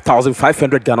about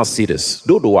 5,500 Ghana cedis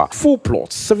dodo full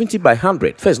plot 70 by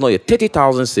 100 first no ye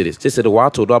 30,000 cedis say the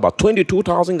water do about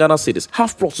 22,000 Ghana cedis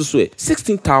half plot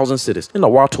 16,000 cedis in a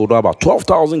war total about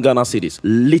 12,000 Ghana cedis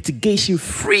litigation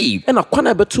free and a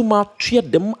kwana betuma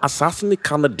treat them assassin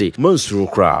Canada Mansuru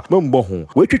kra mambohu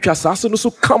we twitwa assassin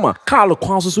so kama Carl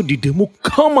Kwanso so didemu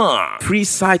kama free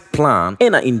site plan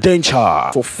and an indenture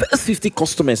for first 50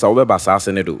 customers our web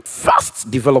assassin do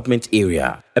fast development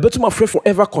area ebetuma free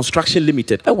forever construction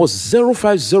limited it was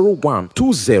 0501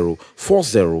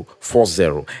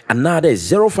 204040 another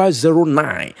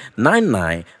 0509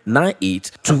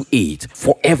 999828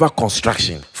 forever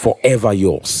construction forever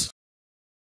yours.